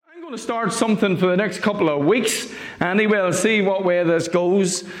going to start something for the next couple of weeks. Anyway, I'll see what way this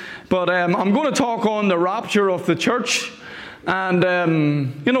goes. But I'm going to talk on the rapture of the church. And,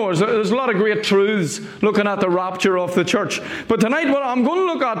 there's a lot of great truths looking at the rapture of the church. But tonight, what I'm going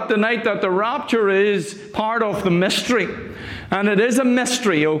to look at tonight, that the rapture is part of the mystery. And it is a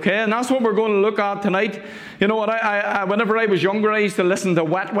mystery, okay? And that's what we're going to look at tonight. You know what, I whenever I was younger, I used to listen to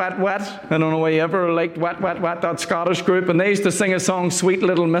Wet, Wet, Wet. I don't know why you ever liked Wet, Wet, Wet, that Scottish group. And they used to sing a song, Sweet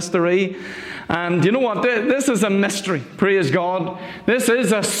Little Mystery. And you know what, this is a mystery, praise God. This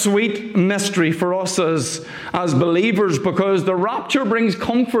is a sweet mystery for us as believers, because the rapture brings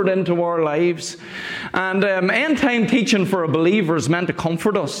comfort into our lives. And end-time teaching for a believer is meant to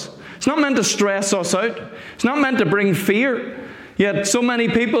comfort us. It's not meant to stress us out. It's not meant to bring fear. Yet so many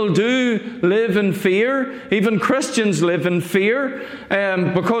people do live in fear. Even Christians live in fear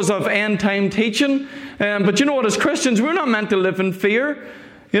because of end-time teaching. But you know what, as Christians, we're not meant to live in fear.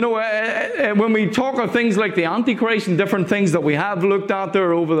 You know, when we talk of things like the Antichrist and different things that we have looked at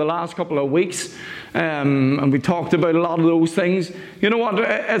there over the last couple of weeks, and we talked about a lot of those things, you know what,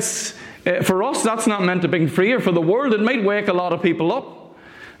 for us, that's not meant to bring fear. For the world, it might wake a lot of people up.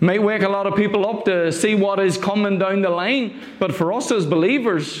 Might wake a lot of people up to see what is coming down the line. But for us as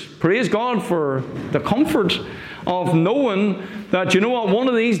believers, praise God for the comfort of knowing that, you know what, one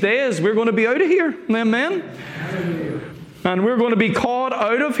of these days we're going to be out of here. Amen? And we're going to be caught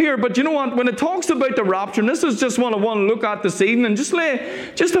out of here. But you know what, when it talks about the rapture, and this is just what I want to look at this evening, just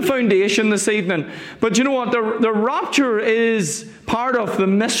lay just a foundation this evening. But you know what, the rapture is part of the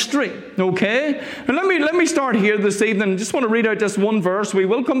mystery, okay? And let me start here this evening. I just want to read out this one verse. We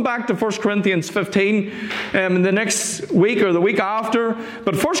will come back to 1 Corinthians 15 in the next week or the week after.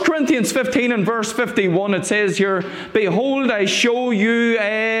 But 1 Corinthians 15 and verse 51, it says here, "Behold, I show you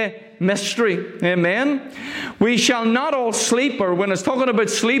a mystery." Amen. "We shall not all sleep," or when it's talking about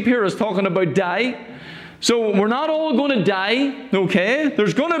sleep here, it's talking about die. So we're not all going to die, okay?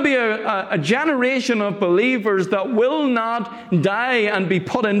 There's going to be a generation of believers that will not die and be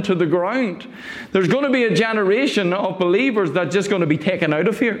put into the ground. There's going to be a generation of believers that's just going to be taken out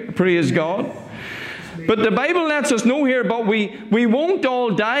of here. Praise God. But the Bible lets us know here, but we won't all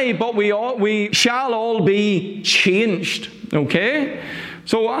die, but we shall all be changed, okay?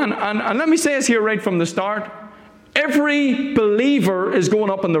 So, and let me say this here right from the start. Every believer is going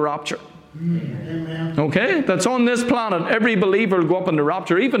up in the rapture. Amen. Okay? That's on this planet. Every believer will go up in the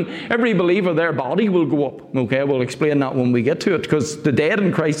rapture. Even every believer, their body will go up. Okay? We'll explain that when we get to it, because the dead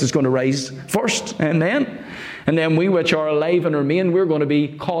in Christ is going to rise first. Amen? And then we which are alive and remain, we're going to be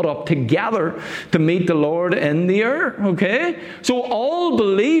caught up together to meet the Lord in the air. Okay? So all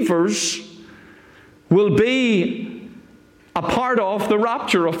believers will be a part of the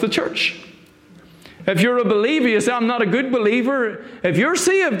rapture of the church. If you're a believer, you say, "I'm not a good believer." If you're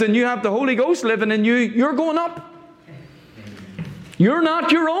saved and you have the Holy Ghost living in you, you're going up. You're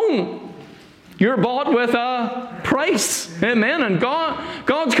not your own. You're bought with a price. Amen. And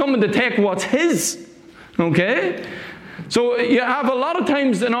God's coming to take what's His. Okay? So you have a lot of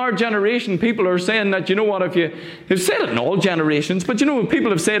times in our generation, people are saying that, you know what, they've said it in all generations, but you know,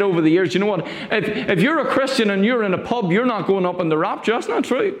 people have said over the years, you know what, if you're a Christian and you're in a pub, you're not going up in the rapture. That's not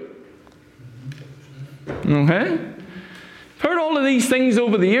true. Okay? I've heard all of these things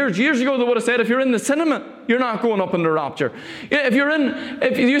over the years. Years ago they would have said, if you're in the cinema, you're not going up in the rapture. If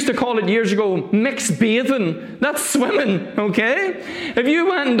you used to call it years ago mixed bathing, that's swimming, okay? If you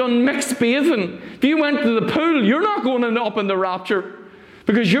went and done mixed bathing, if you went to the pool, you're not going up in the rapture,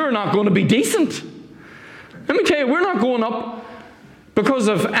 because you're not going to be decent. Let me tell you, we're not going up because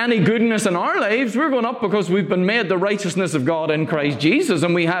of any goodness in our lives. We're going up because we've been made the righteousness of God in Christ Jesus,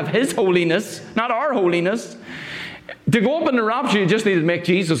 and we have His holiness, not our holiness. To go up in the rapture, you just need to make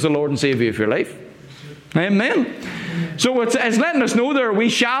Jesus the Lord and Savior of your life. Amen. So it's letting us know there, we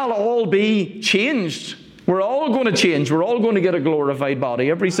shall all be changed. We're all going to change. We're all going to get a glorified body.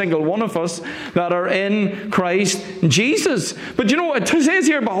 Every single one of us that are in Christ Jesus. But you know what? It says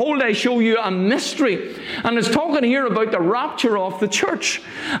here, "Behold, I show you a mystery." And it's talking here about the rapture of the church.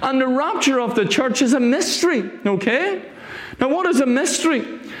 And the rapture of the church is a mystery. Okay? Now what is a mystery?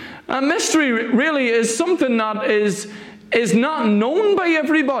 A mystery really is something that is not known by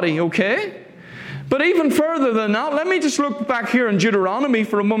everybody. Okay? But even further than that, let me just look back here in Deuteronomy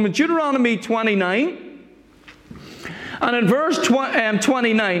for a moment. Deuteronomy 29. And in verse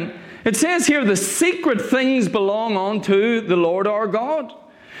 29, it says here, "The secret things belong unto the Lord our God,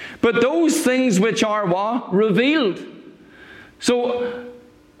 but those things which are what? Revealed." So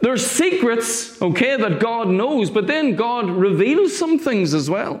there's secrets, okay, that God knows, but then God reveals some things as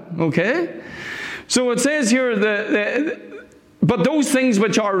well, okay? So it says here, But those things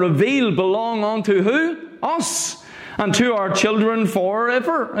which are revealed belong unto who? Us. And to our children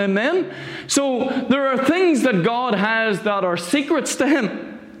forever. Amen? So there are things that God has that are secrets to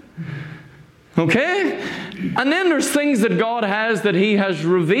Him. Okay? And then there's things that God has that He has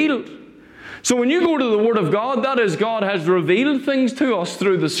revealed. So when you go to the Word of God, that is, God has revealed things to us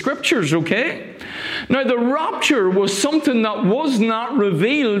through the Scriptures, okay? Now, the rapture was something that was not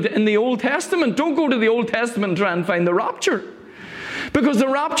revealed in the Old Testament. Don't go to the Old Testament and try and find the rapture. Because the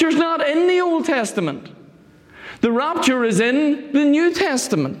rapture's not in the Old Testament. The rapture is in the New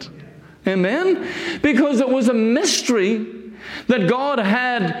Testament. Amen? Because it was a mystery that God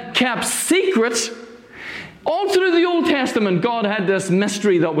had kept secret. All through the Old Testament, God had this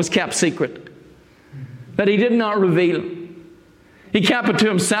mystery that was kept secret, that He did not reveal. He kept it to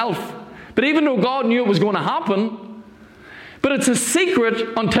Himself. But even though God knew it was going to happen, but it's a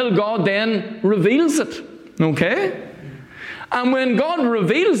secret until God then reveals it. Okay? And when God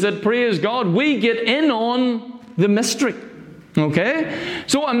reveals it, praise God, we get in on the mystery. Okay?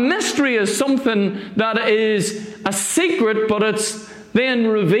 So a mystery is something that is a secret, but it's then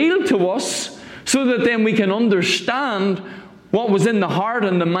revealed to us so that then we can understand what was in the heart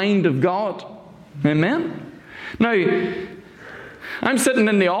and the mind of God. Amen? Now, I'm sitting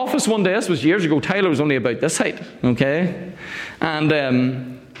in the office one day. This was years ago. Tyler was only about this height. Okay? And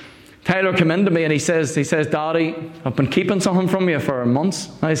Tyler came in to me and he says, Daddy, I've been keeping something from you for months.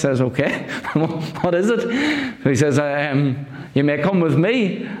 I says, okay. What is it? So he says, you may come with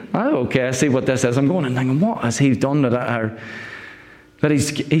me. Oh, okay, I see what this is. I'm going and thinking, what has he done that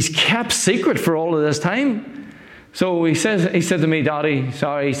he's kept secret for all of this time? So he said to me, Daddy,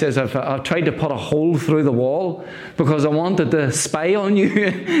 sorry, he says, I've tried to put a hole through the wall because I wanted to spy on you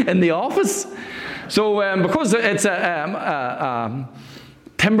in the office. So because it's a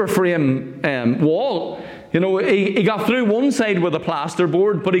timber frame wall, you know, he got through one side with a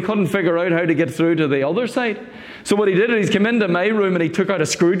plasterboard, but he couldn't figure out how to get through to the other side. So what he did is he's come into my room and he took out a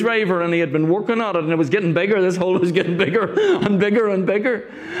screwdriver and he had been working at it and it was getting bigger. This hole was getting bigger and bigger and bigger.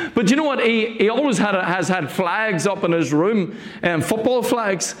 But you know what? He always has had flags up in his room, football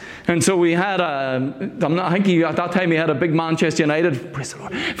flags. And so we had at that time he had a big Manchester United, praise the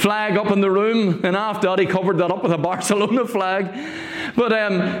Lord, flag up in the room. And after that he covered that up with a Barcelona flag.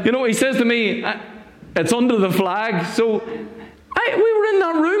 But you know, he says to me, it's under the flag. So we were in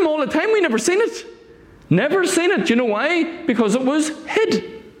that room all the time. We never seen it. Never seen it. You know why? Because it was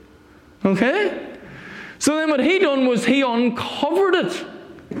hid. Okay? So then what he done was he uncovered it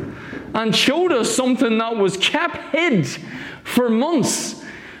and showed us something that was kept hid for months.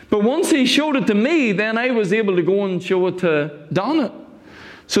 But once he showed it to me, then I was able to go and show it to Donna.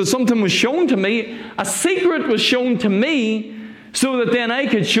 So something was shown to me. A secret was shown to me so that then I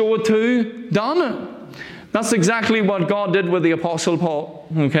could show it to Donna. That's exactly what God did with the Apostle Paul.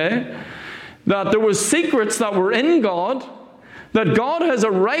 Okay? That there were secrets that were in God, that God has a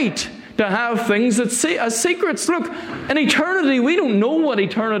right to have things as secrets. Look, in eternity, we don't know what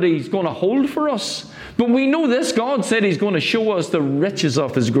eternity is going to hold for us. But we know this, God said He's going to show us the riches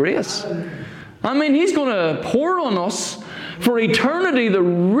of His grace. I mean, He's going to pour on us for eternity the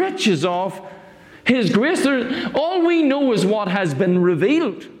riches of His grace. All we know is what has been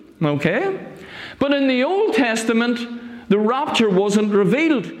revealed. Okay? But in the Old Testament, the rapture wasn't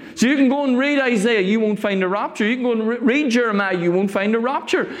revealed. So you can go and read Isaiah, you won't find a rapture. You can go and read Jeremiah, you won't find a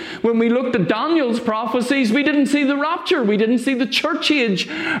rapture. When we looked at Daniel's prophecies, we didn't see the rapture. We didn't see the church age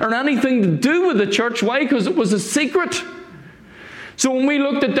or anything to do with the church. Why? Because it was a secret. So when we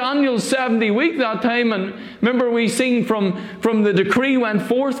looked at Daniel's 70 week that time, and remember we seen from the decree went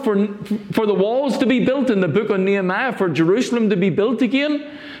forth for the walls to be built in the book of Nehemiah, for Jerusalem to be built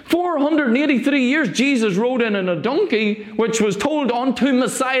again. 483 years Jesus rode in a donkey, which was told unto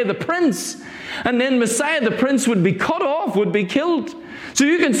Messiah the Prince. And then Messiah the Prince would be cut off, would be killed. So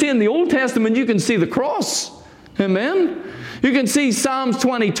you can see in the Old Testament, you can see the cross. Amen? You can see Psalms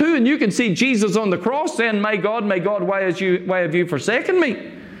 22, and you can see Jesus on the cross saying, my God, why have you forsaken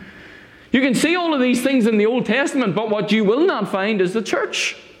me? You can see all of these things in the Old Testament, but what you will not find is the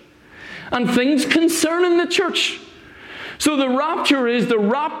church. And things concerning the church. So the rapture is the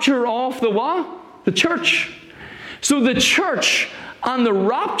rapture of the what? The church. So the church and the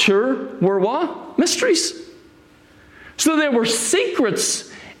rapture were what? Mysteries. So there were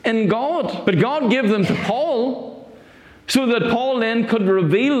secrets in God, but God gave them to Paul so that Paul then could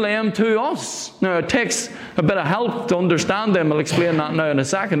reveal them to us. Now it takes a bit of help to understand them. I'll explain that now in a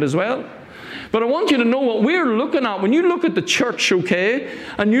second as well. But I want you to know what we're looking at. When you look at the church, okay,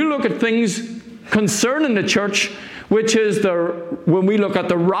 and you look at things concerning the church, which is when we look at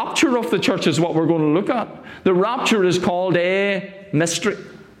the rapture of the church is what we're going to look at. The rapture is called a mystery.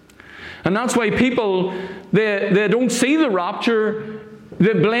 And that's why people, they don't see the rapture.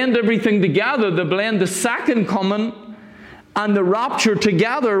 They blend everything together. They blend the second coming and the rapture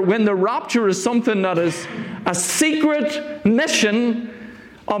together, when the rapture is something that is a secret mission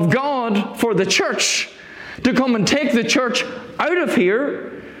of God for the church, to come and take the church out of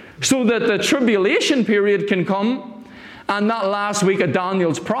here so that the tribulation period can come and that last week of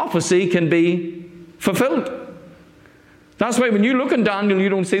Daniel's prophecy can be fulfilled. That's why when you look in Daniel, you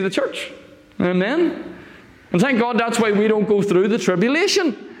don't see the church. Amen? And thank God that's why we don't go through the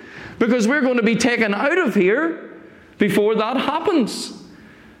tribulation, because we're going to be taken out of here before that happens.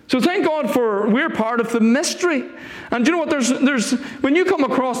 So thank God we're part of the mystery. And you know what? There's when you come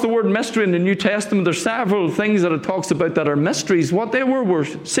across the word mystery in the New Testament, there's several things that it talks about that are mysteries. What they were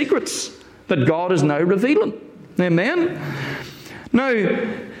secrets that God is now revealing. Amen? Now,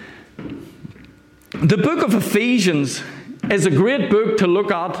 the book of Ephesians is a great book to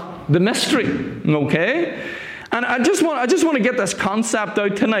look at the mystery. Okay? And I just want to get this concept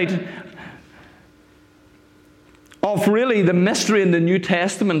out tonight of really the mystery in the New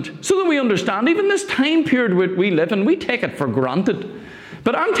Testament, so that we understand even this time period we live in. We take it for granted.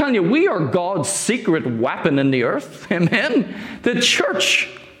 But I'm telling you, we are God's secret weapon in the earth. Amen? The church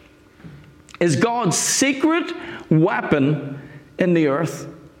is God's secret weapon in the earth.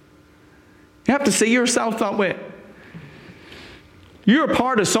 You have to see yourself that way. You're a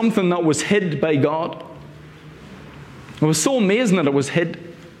part of something that was hid by God. It was so amazing that it was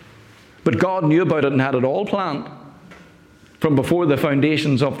hid. But God knew about it and had it all planned from before the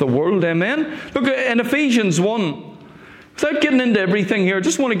foundations of the world. Amen? Look, in Ephesians 1, without getting into everything here,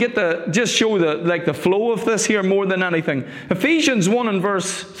 just want to show the flow of this here more than anything. Ephesians 1 and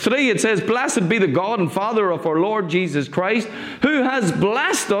verse 3, it says, "Blessed be the God and Father of our Lord Jesus Christ, who has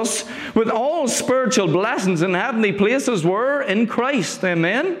blessed us with all spiritual blessings in heavenly places where in Christ."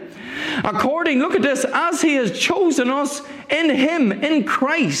 Amen? According, look at this, as He has chosen us in Him, in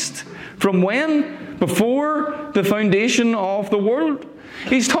Christ. From when? Before the foundation of the world.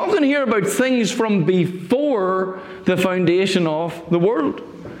 He's talking here about things from before the foundation of the world.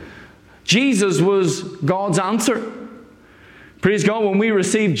 Jesus was God's answer. Praise God, when we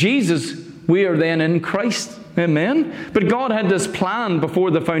receive Jesus, we are then in Christ. Amen? But God had this plan before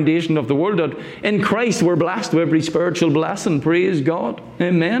the foundation of the world that in Christ we're blessed with every spiritual blessing. Praise God.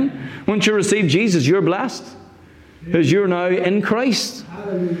 Amen? Once you receive Jesus, you're blessed, because you're now in Christ.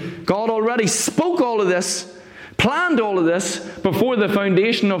 God already spoke all of this, planned all of this before the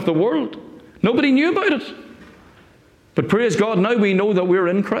foundation of the world. Nobody knew about it. But praise God, now we know that we're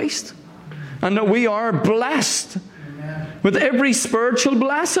in Christ and that we are blessed with every spiritual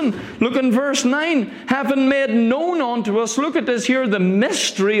blessing. Look in verse 9. Having made known unto us, look at this here, the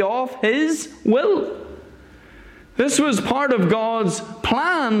mystery of His will. This was part of God's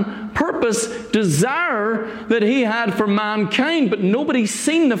plan, purpose, desire that He had for mankind, but nobody's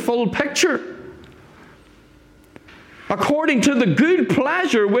seen the full picture. According to the good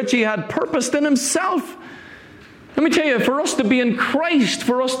pleasure which He had purposed in Himself. Let me tell you, for us to be in Christ,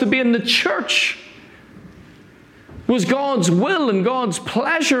 for us to be in the church, was God's will and God's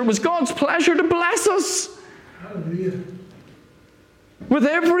pleasure. It was God's pleasure to bless us. Hallelujah. With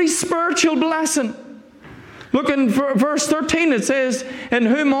every spiritual blessing. Look in verse 13, it says, "In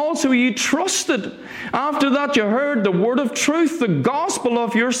whom also ye trusted, after that you heard the word of truth, the gospel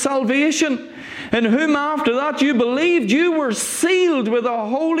of your salvation. In whom after that you believed, you were sealed with a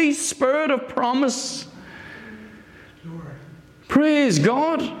Holy Spirit of promise." Lord. Praise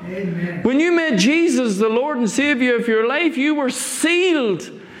God. Amen. When you made Jesus the Lord and Savior of your life, you were sealed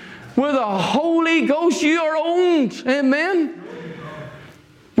with a Holy Ghost. You are owned. Amen.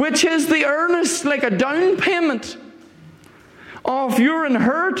 Which is the earnest, like a down payment of your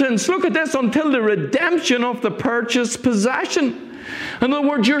inheritance. Look at this, until the redemption of the purchased possession. In other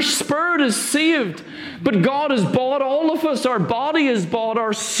words, your spirit is saved, but God has bought all of us. Our body is bought,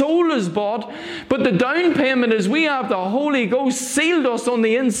 our soul is bought. But the down payment is we have the Holy Ghost sealed us on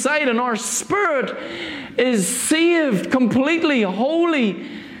the inside, and our spirit is saved completely, holy,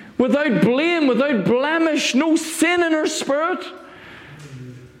 without blame, without blemish, no sin in our spirit.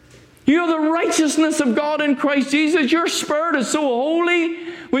 You are the righteousness of God in Christ Jesus. Your spirit is so holy.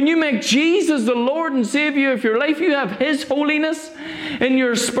 When you make Jesus the Lord and Savior of your life, you have His holiness in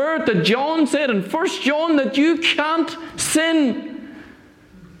your spirit, that John said in 1 John that you can't sin.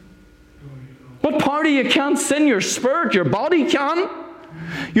 What part of you can't sin? Your spirit. Your body can.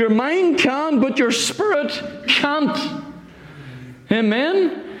 Your mind can, but your spirit can't.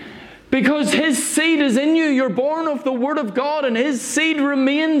 Amen? Because His seed is in you. You're born of the Word of God, and His seed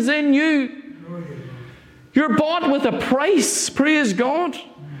remains in you. You're bought with a price. Praise God.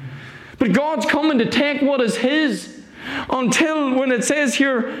 But God's coming to take what is His. Until, when it says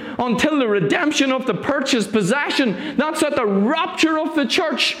here, until the redemption of the purchased possession, that's at the rapture of the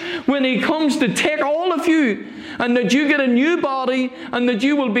church, when He comes to take all of you, and that you get a new body, and that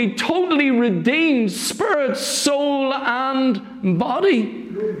you will be totally redeemed, spirit, soul, and body.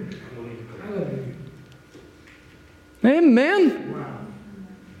 Amen.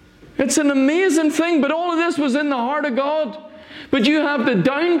 It's an amazing thing, but all of this was in the heart of God. But you have the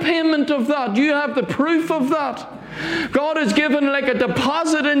down payment of that. You have the proof of that. God has given like a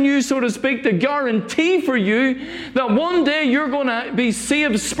deposit in you, so to speak, to guarantee for you that one day you're going to be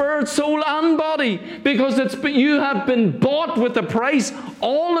saved, spirit, soul, and body, because you have been bought with a price.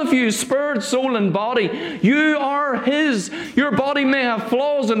 All of you, spirit, soul, and body, you are His. Your body may have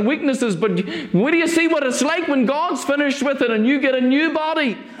flaws and weaknesses, but what do you see what it's like when God's finished with it and you get a new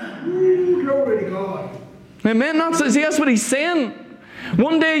body? Glory to God. Amen. That's what He's saying.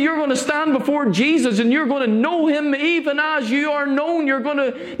 One day you're going to stand before Jesus and you're going to know Him even as you are known. You're going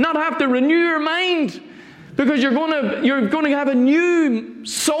to not have to renew your mind, because you're going to have a new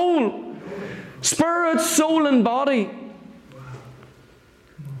soul, spirit, soul, and body.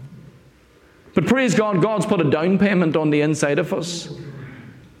 But praise God, God's put a down payment on the inside of us.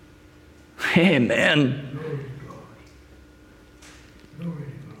 Amen.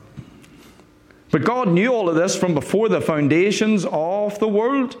 But God knew all of this from before the foundations of the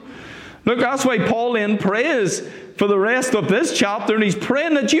world. Look, that's why Paul then prays for the rest of this chapter, and he's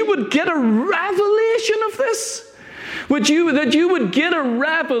praying that you would get a revelation of this. That you would get a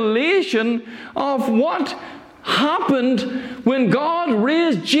revelation of what happened when God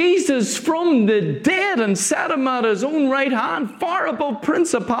raised Jesus from the dead and set Him at His own right hand, far above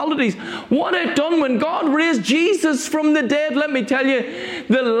principalities. What it done when God raised Jesus from the dead, let me tell you,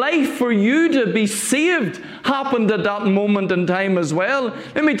 the life for you to be saved happened at that moment in time as well.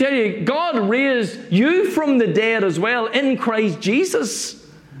 Let me tell you, God raised you from the dead as well in Christ Jesus.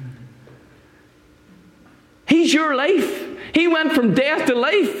 He's your life. He went from death to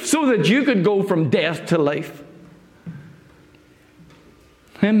life so that you could go from death to life.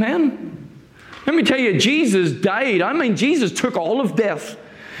 Amen. Let me tell you, Jesus died. Jesus took all of death.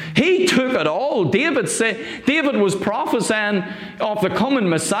 He took it all. David was prophesying of the coming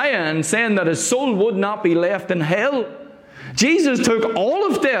Messiah and saying that his soul would not be left in hell. Jesus took all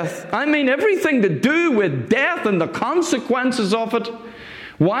of death. Everything to do with death and the consequences of it.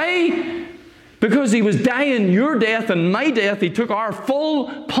 Why? Because He was dying your death and my death. He took our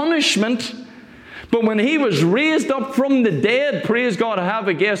full punishment. But when He was raised up from the dead, praise God, I have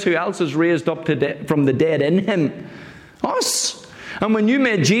a guess who else is raised up from the dead in Him? Us. And when you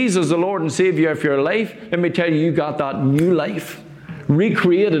made Jesus the Lord and Savior of your life, let me tell you, you got that new life,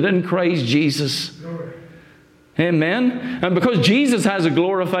 recreated in Christ Jesus. Amen. And because Jesus has a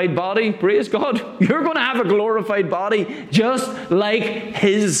glorified body, praise God, you're going to have a glorified body just like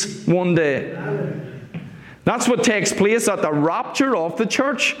His one day. That's what takes place at the rapture of the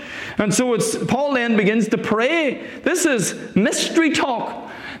church. And so Paul then begins to pray. This is mystery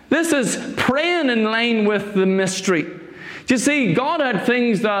talk. This is praying in line with the mystery. You see, God had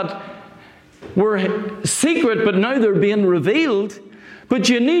things that were secret, but now they're being revealed. But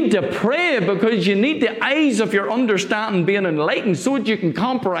you need to pray, because you need the eyes of your understanding being enlightened so that you can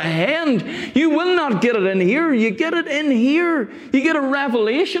comprehend. You will not get it in here. You get it in here. You get a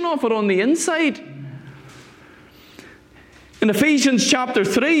revelation of it on the inside. In Ephesians chapter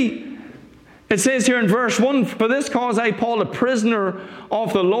 3, it says here in verse 1, "For this cause I, Paul, a prisoner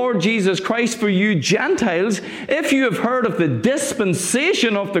of the Lord Jesus Christ, for you Gentiles, if you have heard of the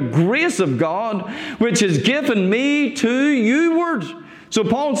dispensation of the grace of God, which is given me to you." So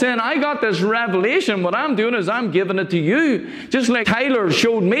Paul's saying, I got this revelation. What I'm doing is I'm giving it to you. Just like Tyler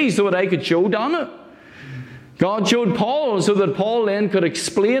showed me so that I could show Donna. God showed Paul so that Paul then could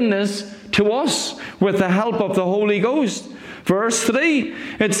explain this to us with the help of the Holy Ghost. Verse 3,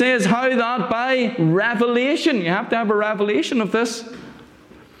 it says, how that by revelation, you have to have a revelation of this,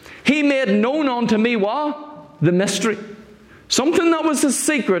 He made known unto me what? The mystery. Something that was a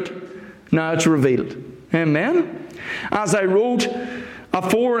secret, now it's revealed. Amen? As I wrote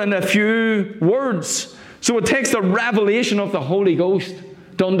afore in a few words. So it takes the revelation of the Holy Ghost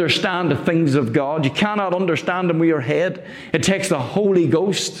to understand the things of God. You cannot understand them with your head. It takes the Holy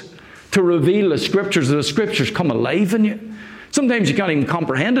Ghost to reveal the Scriptures. The Scriptures come alive in you. Sometimes you can't even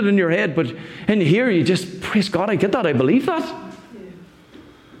comprehend it in your head, but in here you just, praise God, I get that, I believe that.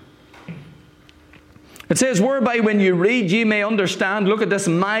 It says, whereby when you read, ye may understand, look at this,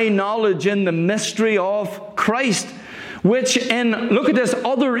 my knowledge in the mystery of Christ, which in, look at this,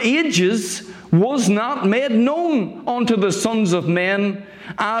 other ages was not made known unto the sons of men,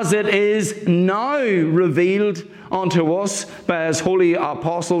 as it is now revealed unto us by his holy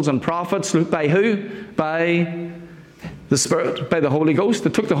apostles and prophets. By who? By the Spirit, by the Holy Ghost.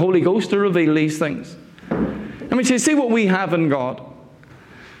 It took the Holy Ghost to reveal these things. I mean, so you see what we have in God.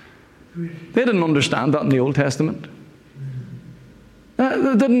 They didn't understand that in the Old Testament.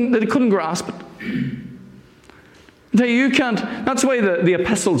 They couldn't grasp it. You can't. That's why the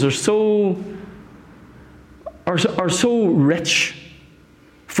epistles are so rich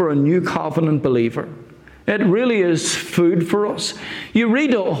for a new covenant believer. It really is food for us. You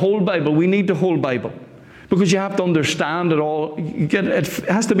read a whole Bible. We need the whole Bible because you have to understand it all. It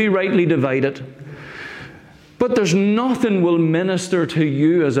has to be rightly divided. But there's nothing will minister to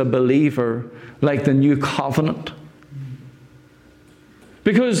you as a believer like the new covenant.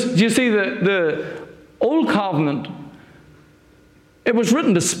 Because, you see, the old covenant, it was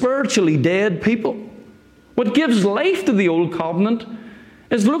written to spiritually dead people. What gives life to the old covenant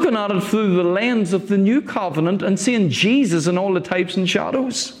is looking at it through the lens of the new covenant and seeing Jesus in all the types and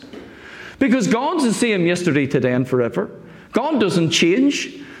shadows. Because God's the same yesterday, today, and forever. God doesn't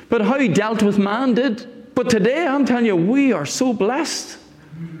change, but how he dealt with man did. But today, I'm telling you, we are so blessed.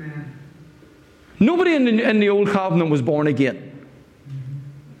 Amen. Nobody in the old covenant was born again.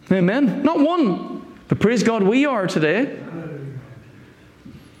 Amen. Not one. But praise God, we are today.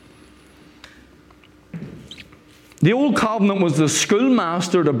 The old covenant was the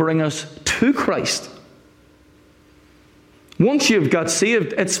schoolmaster to bring us to Christ. Once you've got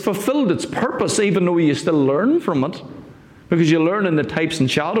saved, it's fulfilled its purpose, even though you still learn from it, because you learn in the types and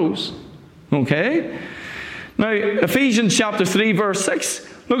shadows. Okay? Now, Ephesians chapter 3, verse 6.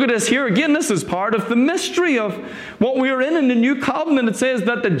 Look at this here again. This is part of the mystery of what we are in the new covenant. It says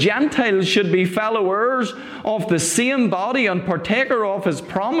that the Gentiles should be fellow heirs of the same body and partaker of his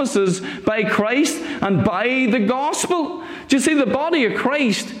promises by Christ and by the gospel. Do you see, the body of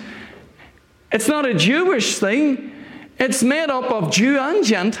Christ, it's not a Jewish thing. It's made up of Jew and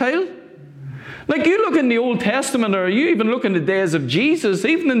Gentile. Like you look in the Old Testament, or you even look in the days of Jesus,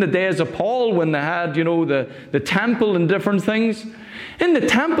 even in the days of Paul when they had, the temple and different things. In the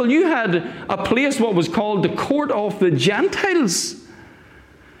temple, you had a place what was called the court of the Gentiles.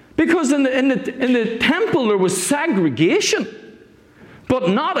 Because in the temple there was segregation, but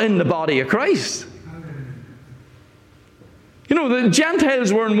not in the body of Christ. The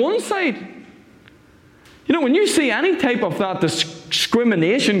Gentiles were on one side. When you see any type of that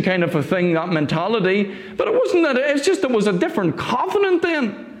discrimination kind of a thing, that mentality, but it wasn't that, it's just it was a different covenant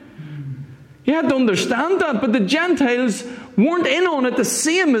then. You had to understand that, but the Gentiles weren't in on it the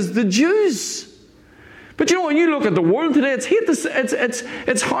same as the Jews. But when you look at the world today,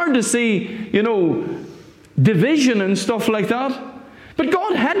 it's hard to see, division and stuff like that. But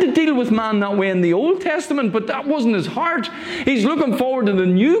God had to deal with man that way in the Old Testament, but that wasn't his heart. He's looking forward to the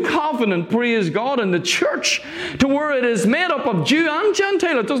new covenant, praise God, in the church, to where it is made up of Jew and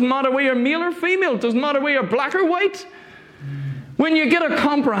Gentile. It doesn't matter whether you're male or female. It doesn't matter whether you're black or white. When you get a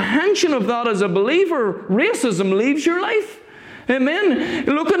comprehension of that as a believer, racism leaves your life. Amen.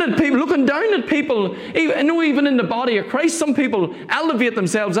 Looking at people, looking down at people. Even in the body of Christ, some people elevate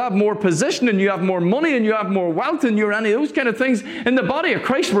themselves, have more position, and you have more money, and you have more wealth, and you're any of those kind of things. In the body of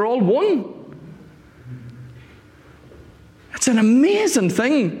Christ, we're all one. It's an amazing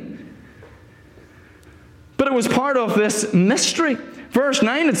thing. But it was part of this mystery. Verse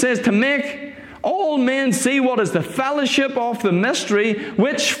 9, it says, to make all men see what is the fellowship of the mystery,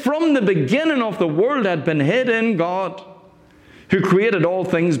 which from the beginning of the world had been hid in God, who created all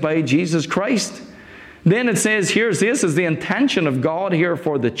things by Jesus Christ. Then it says, this is the intention of God here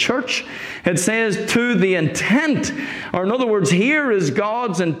for the church. It says, to the intent, or in other words, here is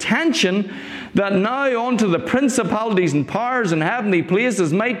God's intention, that now unto the principalities and powers in heavenly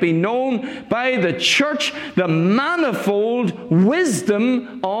places might be known by the church the manifold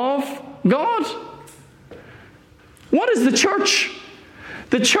wisdom of God. What is the church?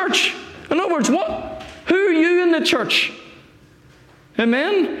 The church. In other words, who are you in the church?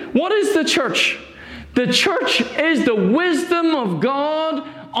 Amen? What is the church? The church is the wisdom of God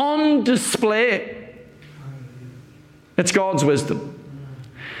on display. It's God's wisdom.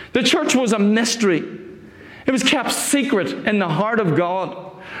 The church was a mystery. It was kept secret in the heart of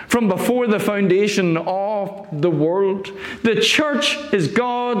God from before the foundation of the world. The church is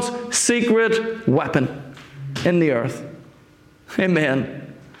God's secret weapon in the earth.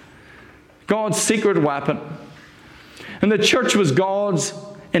 Amen. God's secret weapon. And the church was God's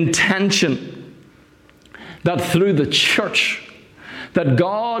intention. that through the church, that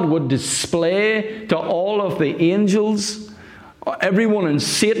God would display to all of the angels, everyone in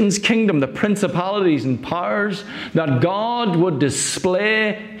Satan's kingdom, the principalities and powers, that God would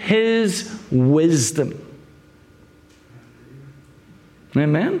display His wisdom.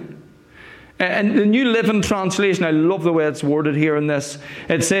 Amen? And the New Living Translation, I love the way it's worded here in this.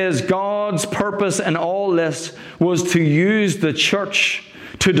 It says, God's purpose in all this was to use the church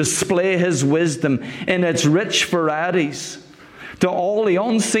to display His wisdom in its rich varieties to all the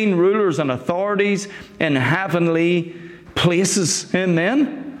unseen rulers and authorities in heavenly places.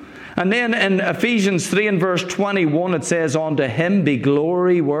 Amen? And then in Ephesians 3 and verse 21, it says, unto Him be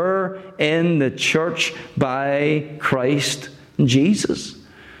glory where in the church by Christ Jesus.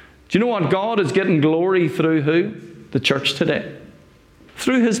 Do you know what? God is getting glory through who? The church today.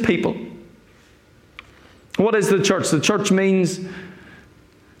 Through His people. What is the church? The church means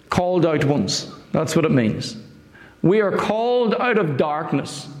called out ones. That's what it means. We are called out of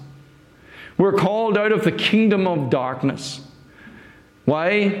darkness. We're called out of the kingdom of darkness.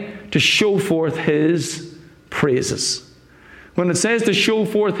 Why? To show forth His praises. When it says to show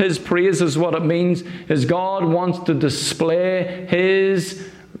forth His praises, what it means is God wants to display His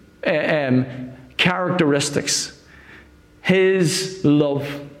characteristics, His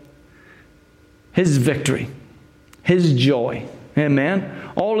love, His victory, His joy.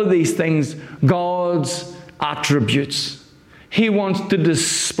 Amen? All of these things, God's attributes. He wants to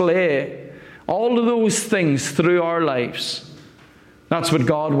display all of those things through our lives. That's what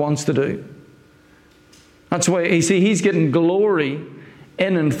God wants to do. That's why, you see, He's getting glory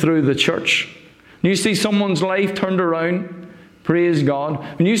in and through the church. You see someone's life turned around, praise God.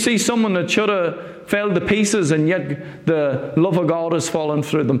 When you see someone that should have fell to pieces and yet the love of God has fallen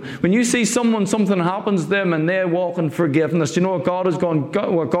through them. When you see something happens to them and they walk in forgiveness, you know what God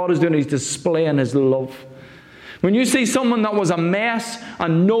is doing? He's displaying His love. When you see someone that was a mess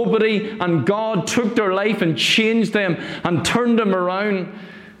and nobody, and God took their life and changed them and turned them around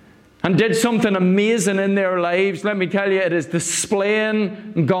and did something amazing in their lives, let me tell you, it is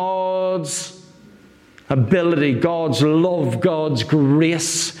displaying God's ability, God's love, God's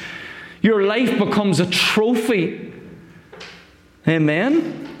grace. Your life becomes a trophy.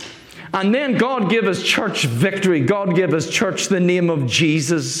 Amen? And then God gave His church victory. God gave His church the name of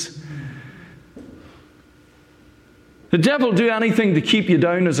Jesus. The devil will do anything to keep you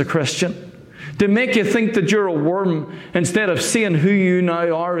down as a Christian, to make you think that you're a worm instead of seeing who you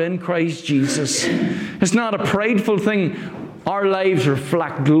now are in Christ Jesus. It's not a prideful thing. Our lives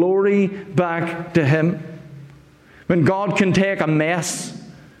reflect glory back to Him. When God can take a mess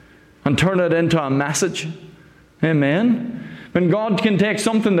and turn it into a message. Amen? When God can take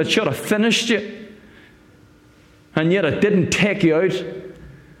something that should have finished you and yet it didn't take you out.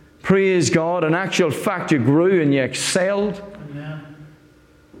 Praise God. In actual fact, you grew and you excelled. Amen.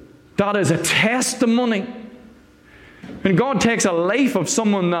 That is a testimony. When God takes a life of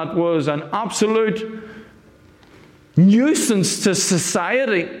someone that was an absolute nuisance to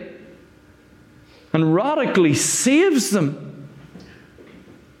society and radically saves them,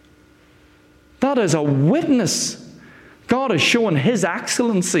 that is a witness. God is showing His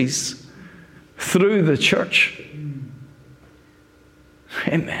excellencies through the church.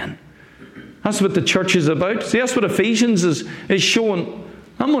 Amen. That's what the church is about. See, that's what Ephesians is showing.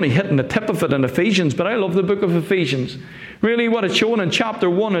 I'm only hitting the tip of it in Ephesians, but I love the book of Ephesians. Really, what it's showing in chapter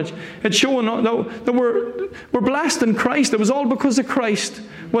 1, it's showing that we're blessed in Christ. It was all because of Christ.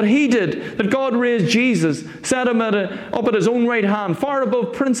 What He did, that God raised Jesus, set Him up at His own right hand, far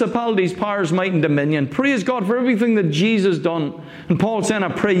above principalities, powers, might, and dominion. Praise God for everything that Jesus done. And Paul saying, I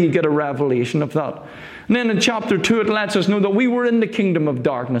pray you get a revelation of that. And then in chapter 2, it lets us know that we were in the kingdom of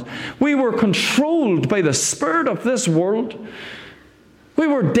darkness. We were controlled by the spirit of this world. We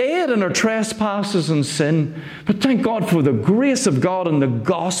were dead in our trespasses and sin. But thank God for the grace of God and the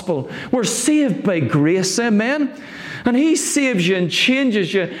gospel. We're saved by grace. Amen? And He saves you and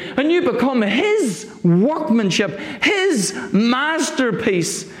changes you. And you become His workmanship, His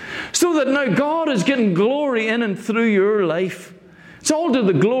masterpiece. So that now God is getting glory in and through your life. It's all to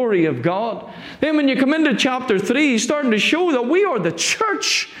the glory of God. Then when you come into chapter 3, He's starting to show that we are the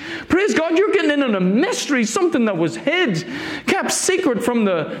church. Praise God, you're getting in on a mystery, something that was hid, kept secret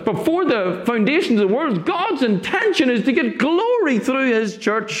before the foundations of the world. God's intention is to get glory through His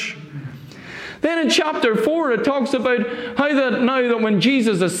church. Then in chapter 4, it talks about how that now that when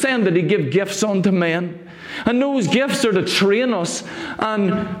Jesus ascended, He gave gifts unto men. And those gifts are to train us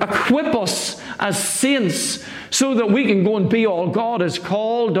and equip us as saints so that we can go and be all God has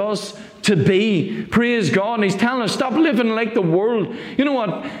called us to be. Praise God. And He's telling us, stop living like the world. You know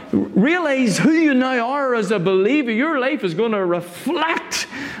what? Realize who you now are as a believer. Your life is going to reflect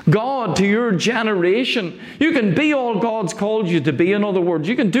God to your generation. You can be all God's called you to be, in other words.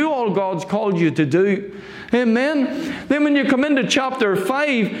 You can do all God's called you to do. Amen. Then when you come into chapter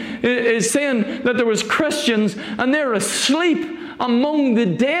 5, it's saying that there was Christians and they're asleep among the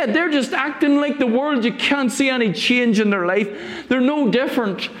dead. They're just acting like the world. You can't see any change in their life. They're no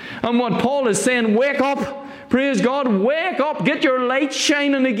different. And what Paul is saying, wake up. Praise God, wake up. Get your light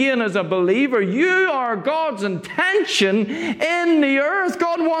shining again as a believer. You are God's intention in the earth.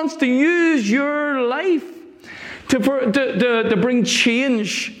 God wants to use your life to bring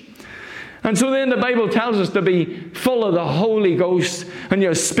change. And so then the Bible tells us to be full of the Holy Ghost, and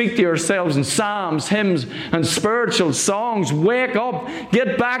you speak to yourselves in psalms, hymns, and spiritual songs. Wake up.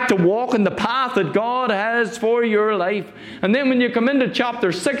 Get back to walking the path that God has for your life. And then when you come into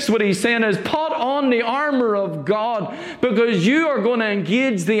chapter 6, what he's saying is, put on the armor of God, because you are going to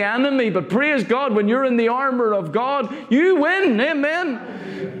engage the enemy. But praise God, when you're in the armor of God, you win.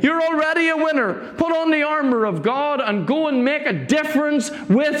 Amen. You're already a winner. Put on the armor of God and go and make a difference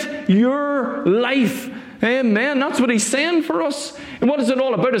with your life. Amen. That's what he's saying for us. And what is it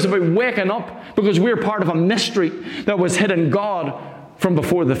all about? It's about waking up, because we're part of a mystery that was hidden God from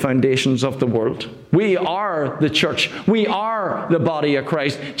before the foundations of the world. We are the church. We are the body of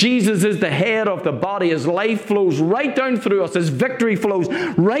Christ. Jesus is the head of the body. His life flows right down through us. His victory flows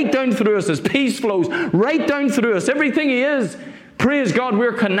right down through us. His peace flows right down through us. Everything he is, praise God,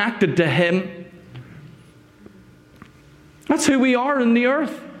 we're connected to him. That's who we are in the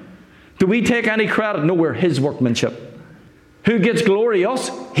earth. Do we take any credit? No, we're his workmanship. Who gets glory? Us.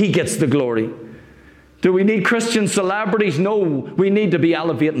 He gets the glory. Do we need Christian celebrities? No, we need to be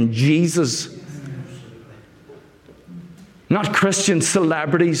elevating Jesus. Not Christian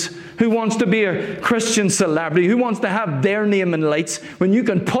celebrities. Who wants to be a Christian celebrity? Who wants to have their name in lights when you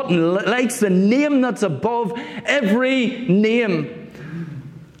can put in lights the name that's above every name?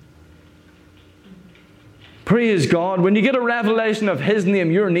 Praise God. When you get a revelation of his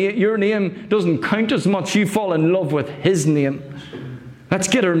name, your name doesn't count as much. You fall in love with his name. Let's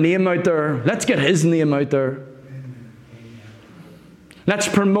get her name out there. Let's get his name out there. Let's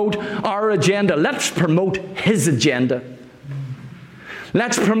promote our agenda. Let's promote his agenda.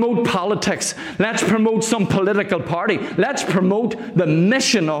 Let's promote politics. Let's promote some political party. Let's promote the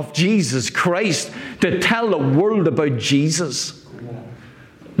mission of Jesus Christ, to tell the world about Jesus.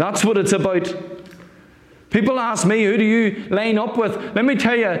 That's what it's about. People ask me, who do you line up with? Let me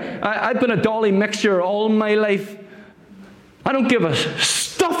tell you, I've been a dolly mixture all my life. I don't give a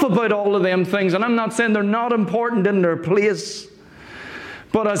stuff about all of them things, and I'm not saying they're not important in their place.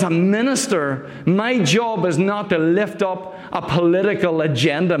 But as a minister, my job is not to lift up a political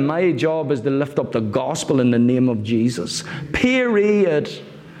agenda. My job is to lift up the gospel in the name of Jesus. Period.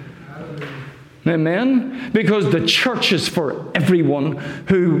 Amen? Because the church is for everyone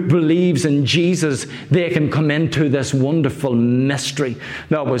who believes in Jesus. They can come into this wonderful mystery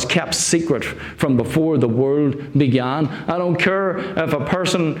that was kept secret from before the world began. I don't care if a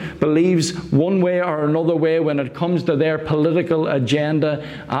person believes one way or another way when it comes to their political agenda.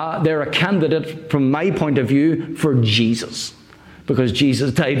 They're a candidate, from my point of view, for Jesus. Because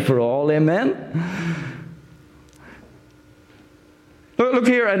Jesus died for all. Amen? Look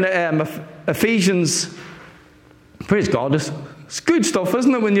here in Ephesians. Praise God. It's good stuff,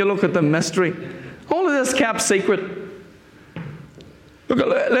 isn't it, when you look at the mystery? All of this kept secret. Look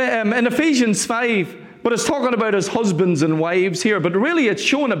at in Ephesians 5, but it's talking about his husbands and wives here, but really it's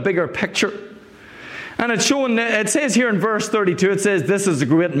showing a bigger picture. And it's showing, it says here in verse 32, it says, this is a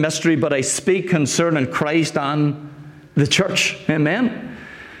great mystery, but I speak concerning Christ and the church. Amen?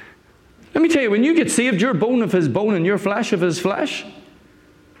 Let me tell you, when you get saved, you're bone of his bone and you're flesh of his flesh.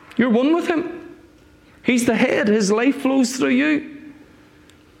 You're one with him. He's the head. His life flows through you.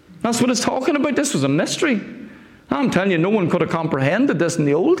 That's what it's talking about. This was a mystery. I'm telling you, no one could have comprehended this in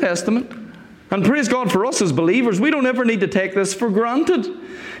the Old Testament. And praise God for us as believers. We don't ever need to take this for granted.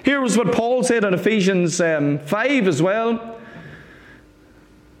 Here was what Paul said in Ephesians 5 as well.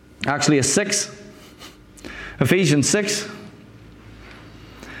 Actually, a 6. Ephesians 6.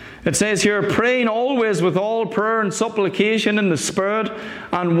 It says here, praying always with all prayer and supplication in the Spirit,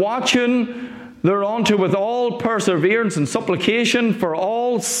 and watching thereunto with all perseverance and supplication for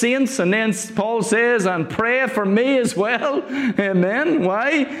all saints. And then Paul says, and pray for me as well. Amen.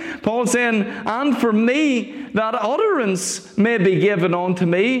 Why? Paul saying, and for me, that utterance may be given unto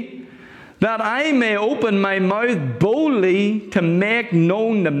me, that I may open my mouth boldly to make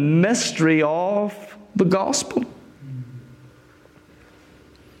known the mystery of the gospel.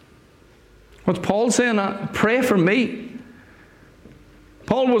 What's Paul saying? Pray for me.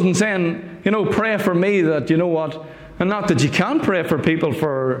 Paul wasn't saying, pray for me that, and not that you can't pray for people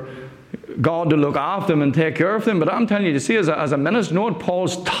for God to look after them and take care of them, but I'm telling you, see, as a minister, what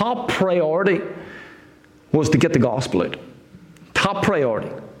Paul's top priority was to get the gospel out. Top priority.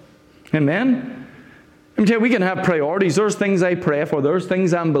 Amen? Let me tell you, we can have priorities. There's things I pray for. There's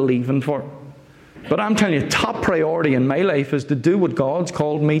things I'm believing for. But I'm telling you, top priority in my life is to do what God's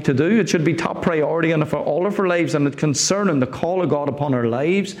called me to do. It should be top priority for all of our lives, and it's concerning the call of God upon our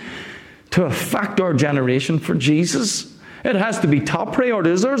lives to affect our generation for Jesus. It has to be top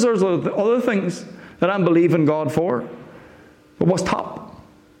priorities. There's other things that I'm believing God for. But what's top?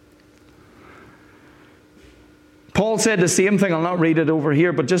 Paul said the same thing. I'll not read it over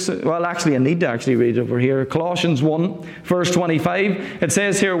here, but I need to actually read it over here. Colossians 1, verse 25. It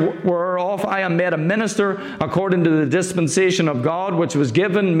says here, whereof I am made a minister according to the dispensation of God, which was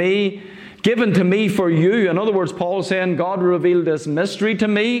given to me for you. In other words, Paul's saying, God revealed this mystery to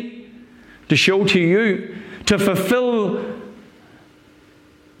me to show to you, to fulfill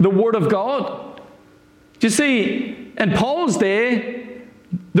the Word of God. You see, in Paul's day,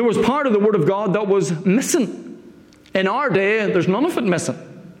 there was part of the Word of God that was missing. In our day, there's none of it missing.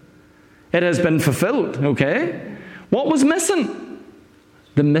 It has been fulfilled, okay? What was missing?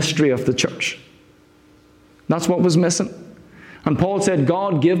 The mystery of the church. That's what was missing. And Paul said,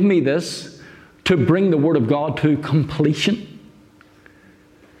 God, give me this to bring the Word of God to completion.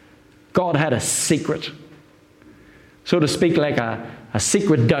 God had a secret, so to speak, like a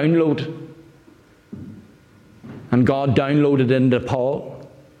secret download. And God downloaded into Paul.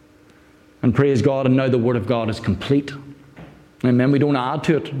 And praise God, and now the Word of God is complete. Amen. We don't add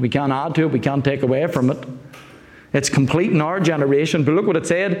to it. We can't add to it. We can't take away from it. It's complete in our generation. But look what it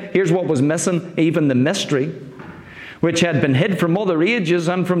said. Here's what was missing, even the mystery, which had been hid from other ages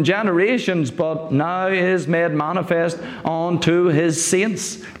and from generations, but now is made manifest unto His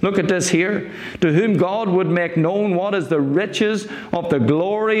saints. Look at this here. To whom God would make known what is the riches of the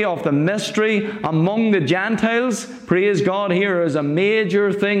glory of the mystery among the Gentiles. Praise God, here is a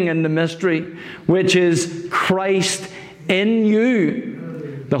major thing in the mystery, which is Christ in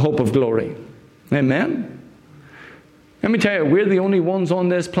you, the hope of glory. Amen. Let me tell you, we're the only ones on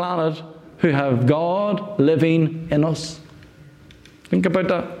this planet who have God living in us. Think about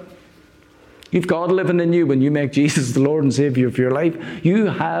that. You've God living in you when you make Jesus the Lord and Savior of your life. You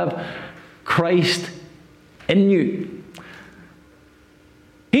have Christ in you.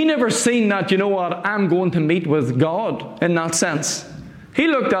 He never seen that, I'm going to meet with God in that sense. He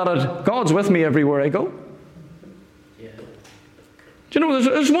looked at it, God's with me everywhere I go. Yeah. Do you know,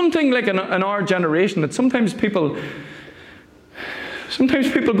 there's one thing like in our generation that sometimes people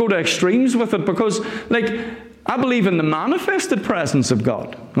go to extremes with it, because I believe in the manifested presence of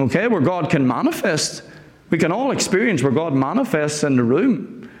God, okay, where God can manifest. We can all experience where God manifests in the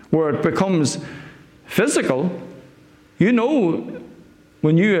room, where it becomes physical.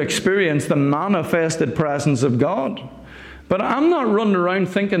 When you experience the manifested presence of God. But I'm not running around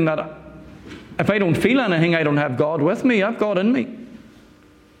thinking that if I don't feel anything, I don't have God with me. I have God in me.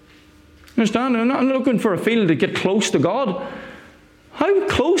 Understand? I'm not looking for a feeling to get close to God. How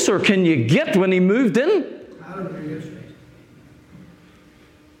closer can you get when He moved in?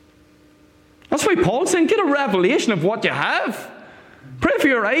 That's why Paul's saying, get a revelation of what you have. Pray for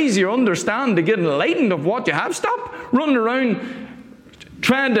your eyes, your understanding, to get enlightened of what you have. Stop running around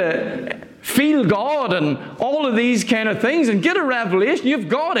trying to feel God and all of these kind of things, and get a revelation. You have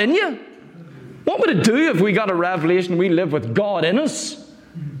God in you. What would it do if we got a revelation we live with God in us?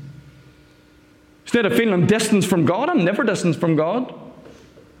 Instead of feeling distance from God, I'm never distant from God.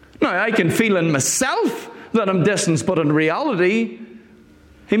 Now, I can feel in myself that I'm distant, but in reality,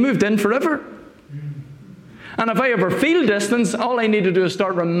 He moved in forever. And if I ever feel distance, all I need to do is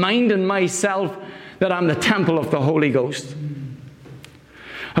start reminding myself that I'm the temple of the Holy Ghost.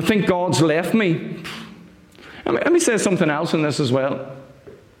 I think God's left me. Let me say something else in this as well.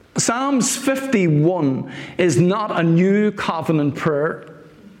 Psalms 51 is not a new covenant prayer.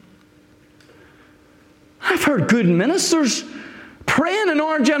 I've heard good ministers praying in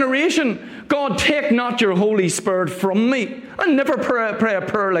our generation, God, take not your Holy Spirit from me. I never pray a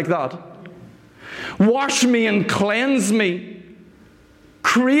prayer like that. Wash me and cleanse me.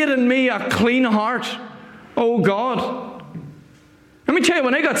 Create in me a clean heart, oh God. Let me tell you,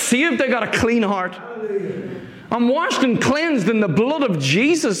 when I got saved, I got a clean heart. I'm washed and cleansed in the blood of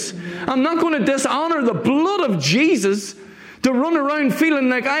Jesus. I'm not going to dishonor the blood of Jesus to run around feeling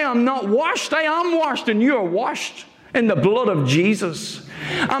like I am not washed. I am washed, and you are washed in the blood of Jesus.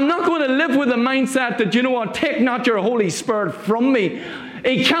 I'm not going to live with the mindset that, take not your Holy Spirit from me.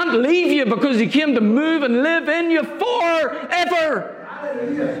 He can't leave you because He came to move and live in you forever.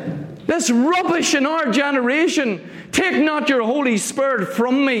 Hallelujah. This rubbish in our generation, take not your Holy Spirit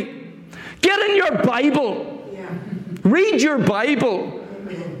from me. Get in your Bible. Yeah. Read your Bible.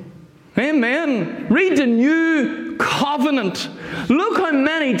 Amen. Read the New Covenant. Look how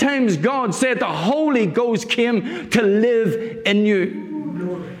many times God said the Holy Ghost came to live in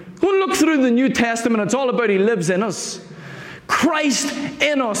you. Go and look through the New Testament. It's all about He lives in us. Christ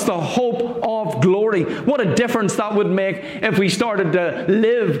in us, the hope of glory. What a difference that would make if we started to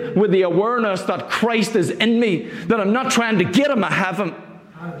live with the awareness that Christ is in me, that I'm not trying to get Him, I have Him.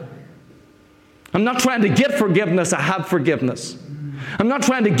 I'm not trying to get forgiveness, I have forgiveness. I'm not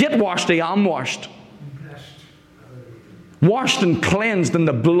trying to get washed, I am washed. Washed and cleansed in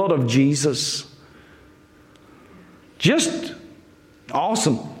the blood of Jesus. Just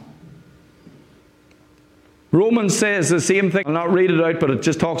awesome. Romans says the same thing. I'll not read it out, but it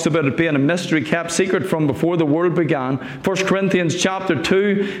just talks about it being a mystery kept secret from before the world began. 1 Corinthians chapter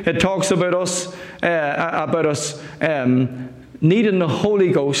 2, it talks about us needing the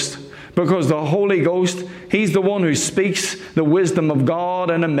Holy Ghost, because the Holy Ghost, He's the one who speaks the wisdom of God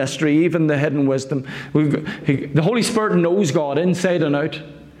in a mystery, even the hidden wisdom. The Holy Spirit knows God inside and out.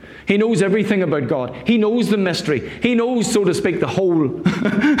 He knows everything about God. He knows the mystery. He knows, so to speak, the hole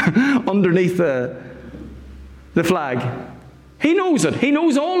underneath the flag. He knows it. He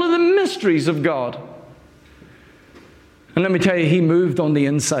knows all of the mysteries of God. And let me tell you, He moved on the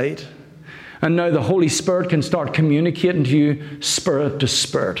inside. And now the Holy Spirit can start communicating to you spirit to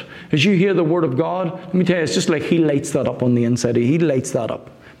spirit. As you hear the Word of God, let me tell you, it's just like He lights that up on the inside. He lights that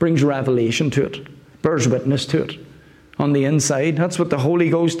up. Brings revelation to it. Bears witness to it. On the inside. That's what the Holy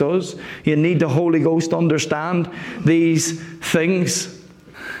Ghost does. You need the Holy Ghost to understand these things.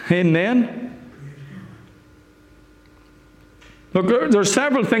 Amen. Look, there are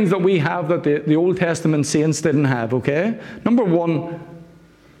several things that we have that the Old Testament saints didn't have, okay? Number one,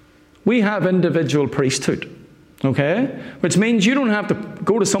 we have individual priesthood, okay? Which means you don't have to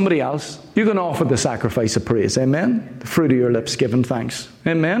go to somebody else. You can offer the sacrifice of praise, amen? The fruit of your lips giving thanks,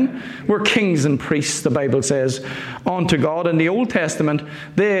 amen? We're kings and priests, the Bible says, unto God. In the Old Testament,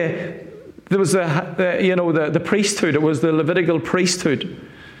 there was the priesthood. It was the Levitical priesthood.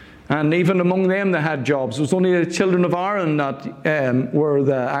 And even among them, they had jobs. It was only the children of Aaron that were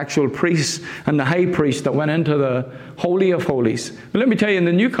the actual priests and the high priest that went into the Holy of Holies. But let me tell you, in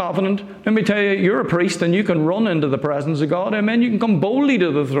the New Covenant, let me tell you, you're a priest and you can run into the presence of God. Amen. You can come boldly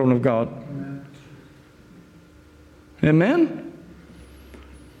to the throne of God. Amen.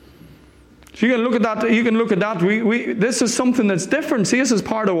 So you can look at that. You can look at that. This is something that's different. See, this is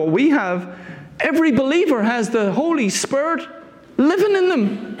part of what we have. Every believer has the Holy Spirit living in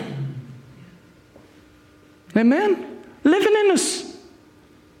them. Amen? Living in us.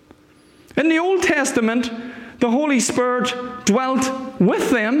 In the Old Testament, the Holy Spirit dwelt with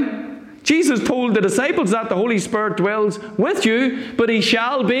them. Jesus told the disciples that the Holy Spirit dwells with you, but He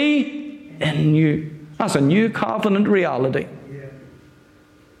shall be in you. That's a new covenant reality.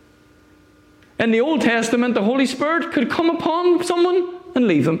 In the Old Testament, the Holy Spirit could come upon someone and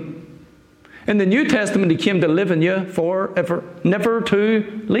leave them. In the New Testament, He came to live in you forever, never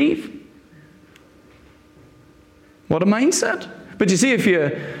to leave. What a mindset. But you see, if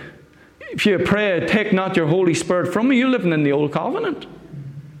you pray, take not your Holy Spirit from me, you're living in the Old Covenant.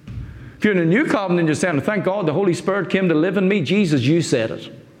 If you're in the New Covenant, you're saying, thank God the Holy Spirit came to live in me. Jesus, you said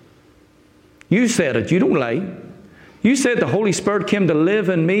it. You said it. You don't lie. You said the Holy Spirit came to live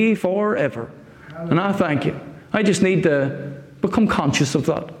in me forever. And I thank you. I just need to become conscious of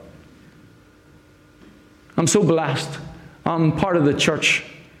that. I'm so blessed. I'm part of the church.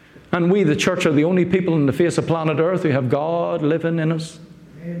 And we, the church, are the only people on the face of planet Earth who have God living in us.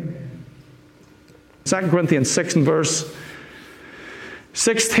 Amen. 2 Corinthians 6 and verse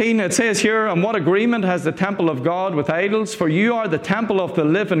 16, it says here, and what agreement has the temple of God with idols? For you are the temple of the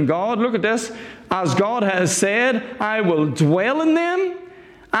living God. Look at this. As God has said, I will dwell in them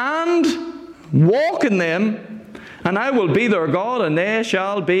and walk in them, and I will be their God, and they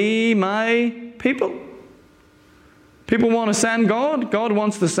shall be my people. People want to send God. God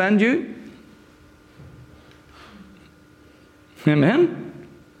wants to send you. Amen.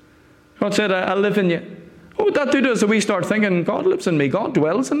 God said, I live in you. What would that do to us if we start thinking, God lives in me, God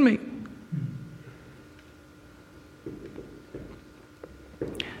dwells in me?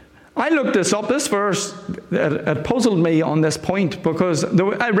 I looked this up. This verse, it puzzled me on this point because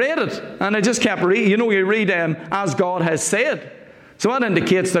I read it and I just kept reading. You know, you read, as God has said. So that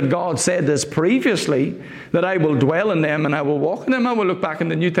indicates that God said this previously, that I will dwell in them and I will walk in them. I will look back in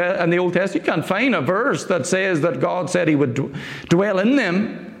the Old Testament. You can't find a verse that says that God said he would dwell in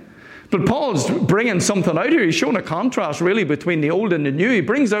them. But Paul's bringing something out here. He's showing a contrast really between the Old and the New. He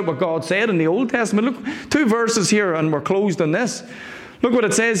brings out what God said in the Old Testament. Look, 2 verses here and we're closed on this. Look what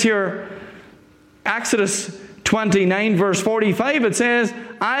it says here. Exodus 29 verse 45. It says,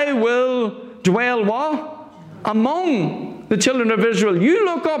 I will dwell what? Among the children of Israel. You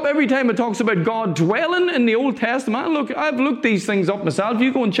look up every time it talks about God dwelling in the Old Testament. I've looked these things up myself.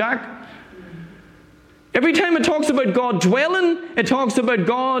 You go and check. Every time it talks about God dwelling, it talks about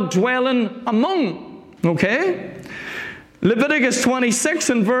God dwelling among. Okay? Leviticus 26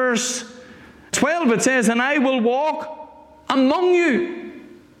 and verse 12 it says, and I will walk among you.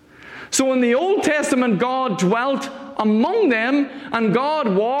 So in the Old Testament, God dwelt among them and God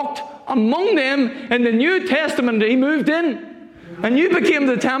walked among them. In the New Testament, he moved in. And you became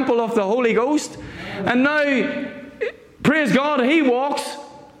the temple of the Holy Ghost. And now, praise God, he walks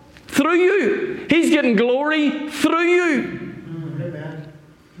through you. He's getting glory through you.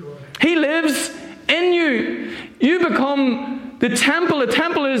 He lives in you. You become the temple. A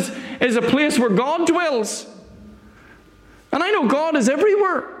temple is a place where God dwells. And I know God is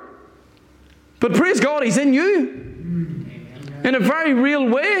everywhere. But praise God, he's in you. In a very real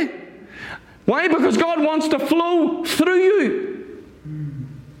way. Why? Because God wants to flow through you.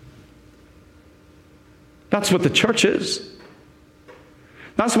 That's what the church is.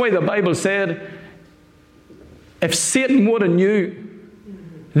 That's why the Bible said, if Satan would have knew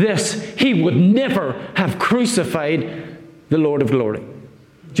this, he would never have crucified the Lord of glory.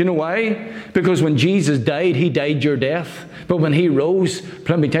 Do you know why? Because when Jesus died, he died your death. But when he rose,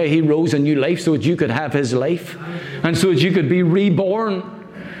 let me tell you, he rose a new life so that you could have his life. And so that you could be reborn.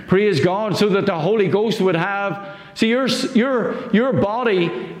 Praise God, so that the Holy Ghost would have. See, your body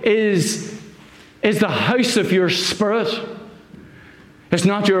is the house of your spirit. It's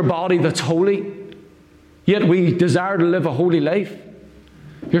not your body that's holy. Yet we desire to live a holy life.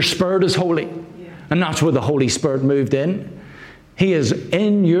 Your spirit is holy. And that's where the Holy Spirit moved in. He is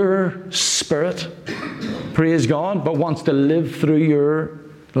in your spirit. Praise God, but wants to live through your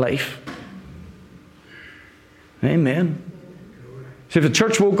life. Amen. See, if the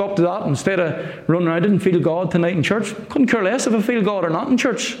church woke up to that, instead of running, I didn't feel God tonight in church, couldn't care less if I feel God or not in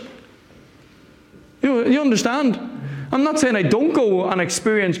church. You understand? I'm not saying I don't go and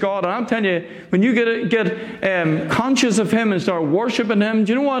experience God. And I'm telling you, when you get conscious of him and start worshiping him,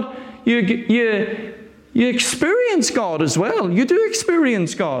 do you know what? You experience God as well. You do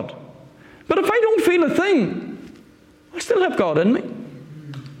experience God. But if I don't feel a thing, I still have God in me.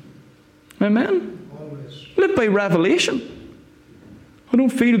 Amen? Always. Live by revelation. I don't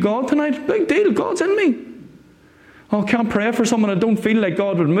feel God tonight. Big deal. God's in me. Oh, I can't pray for someone I don't feel like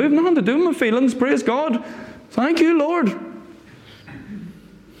God would move. Nothing to do with my feelings. Praise God. Thank you, Lord.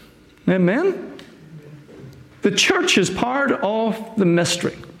 Amen. The church is part of the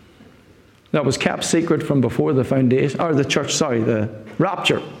mystery that was kept secret from before the foundation, or the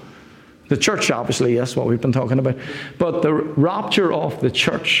rapture. The church, obviously, yes, what we've been talking about. But the rapture of the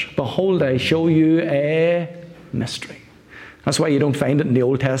church. Behold, I show you a mystery. That's why you don't find it in the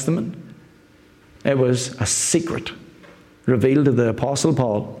Old Testament. It was a secret revealed to the Apostle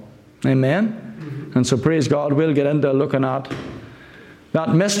Paul. Amen? And so praise God, we'll get into looking at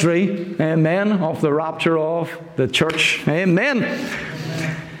that mystery, amen, of the rapture of the church. Amen.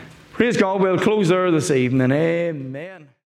 Praise God, we'll close there this evening. Amen.